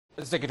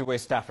Let's take it to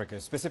West Africa,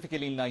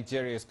 specifically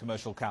Nigeria's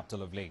commercial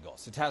capital of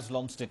Lagos. It has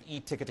launched an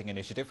e-ticketing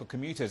initiative for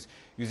commuters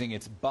using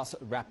its bus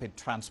rapid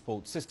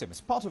transport system. It's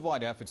part of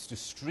wider efforts to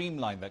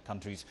streamline that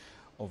country's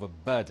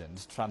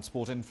overburdened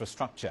transport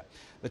infrastructure.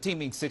 The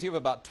teeming city of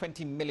about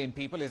 20 million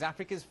people is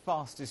Africa's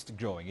fastest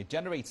growing. It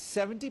generates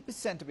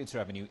 70% of its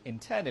revenue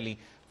internally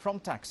from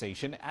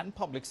taxation and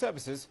public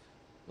services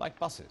like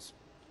buses.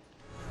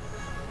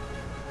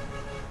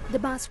 The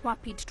bus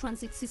rapid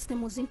transit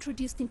system was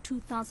introduced in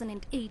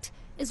 2008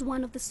 as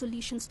one of the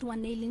solutions to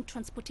an ailing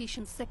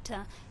transportation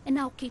sector and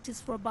now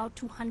caters for about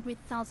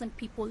 200,000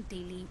 people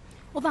daily.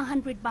 Over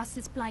 100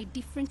 buses ply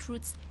different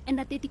routes, and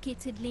a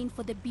dedicated lane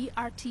for the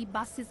BRT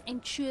buses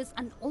ensures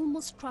an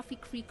almost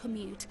traffic-free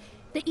commute.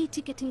 The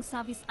e-ticketing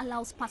service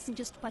allows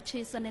passengers to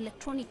purchase an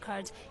electronic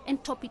card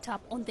and top it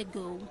up on the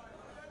go.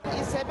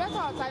 It's a better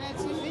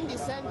alternative in the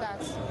sense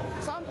that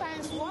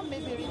sometimes one may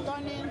be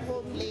returning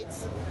home late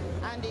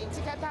and the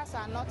ticketers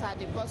are not at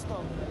the bus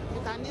stop.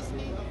 You can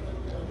easily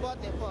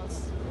board the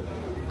bus.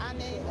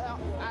 And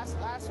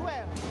as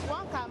well,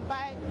 one can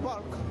buy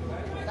bulk.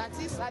 That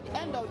is, at the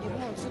end of the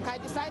month, you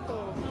can decide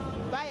to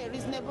buy a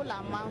reasonable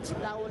amount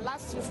that will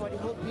last you for the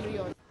whole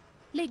period.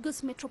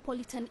 Lagos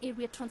Metropolitan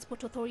Area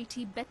Transport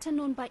Authority, better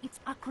known by its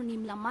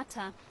acronym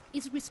LAMATA,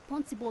 is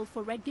responsible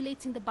for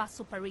regulating the bus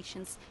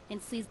operations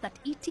and says that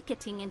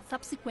e-ticketing and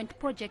subsequent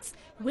projects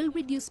will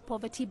reduce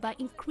poverty by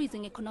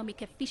increasing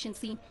economic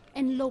efficiency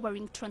and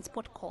lowering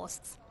transport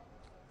costs.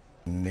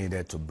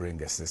 Needed to bring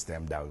a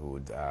system that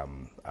would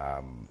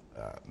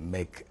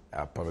make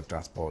public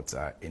transport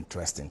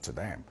interesting to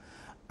them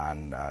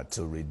and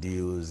to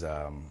reduce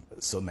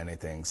so many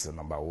things. So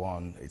number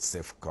one, it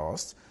saves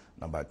cost.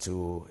 Number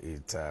two,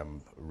 it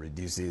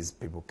reduces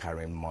people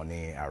carrying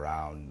money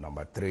around.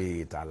 Number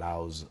three, it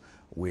allows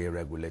we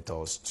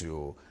regulators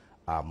to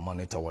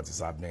monitor what is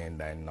happening.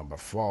 Then number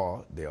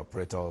four, the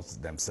operators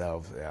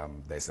themselves,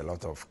 there's a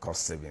lot of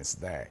cost savings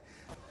there.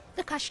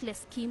 The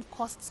cashless scheme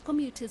costs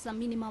commuters a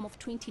minimum of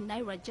 20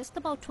 naira, just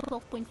about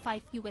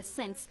 12.5 US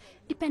cents,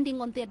 depending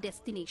on their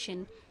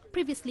destination.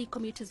 Previously,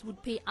 commuters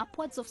would pay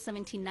upwards of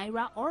 70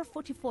 naira or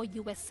 44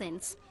 US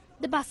cents.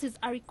 The buses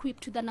are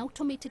equipped with an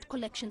automated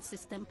collection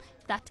system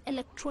that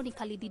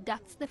electronically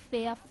deducts the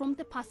fare from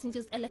the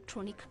passengers'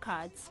 electronic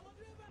cards.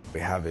 We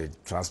have a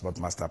transport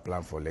master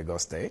plan for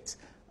Lagos State,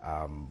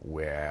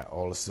 where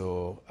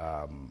also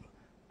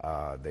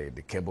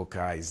the cable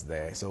car is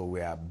there. So we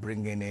are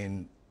bringing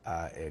in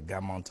a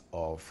gamut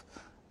of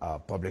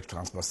public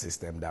transport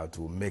system that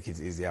will make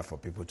it easier for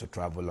people to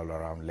travel all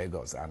around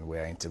Lagos, and we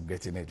are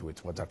integrating it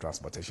with water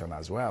transportation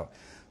as well.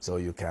 So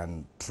you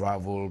can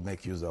travel,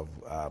 make use of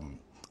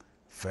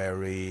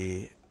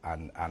ferry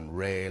and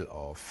rail,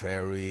 or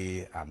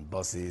ferry and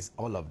buses,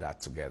 all of that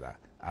together.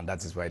 And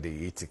that is why the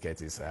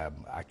e-ticket is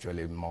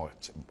actually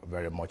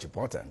very much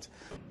important.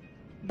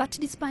 But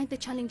despite the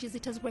challenges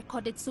it has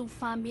recorded so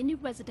far, many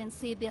residents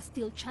say there are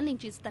still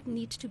challenges that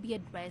need to be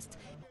addressed.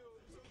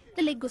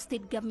 The Lagos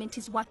State government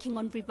is working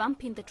on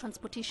revamping the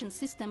transportation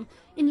system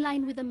in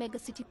line with the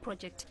megacity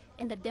project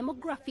and the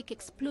demographic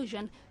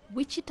explosion,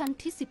 which it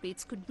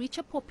anticipates could reach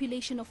a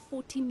population of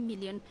 40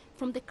 million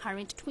from the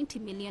current 20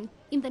 million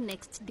in the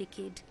next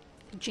decade.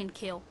 Jane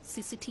Kale,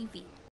 CCTV.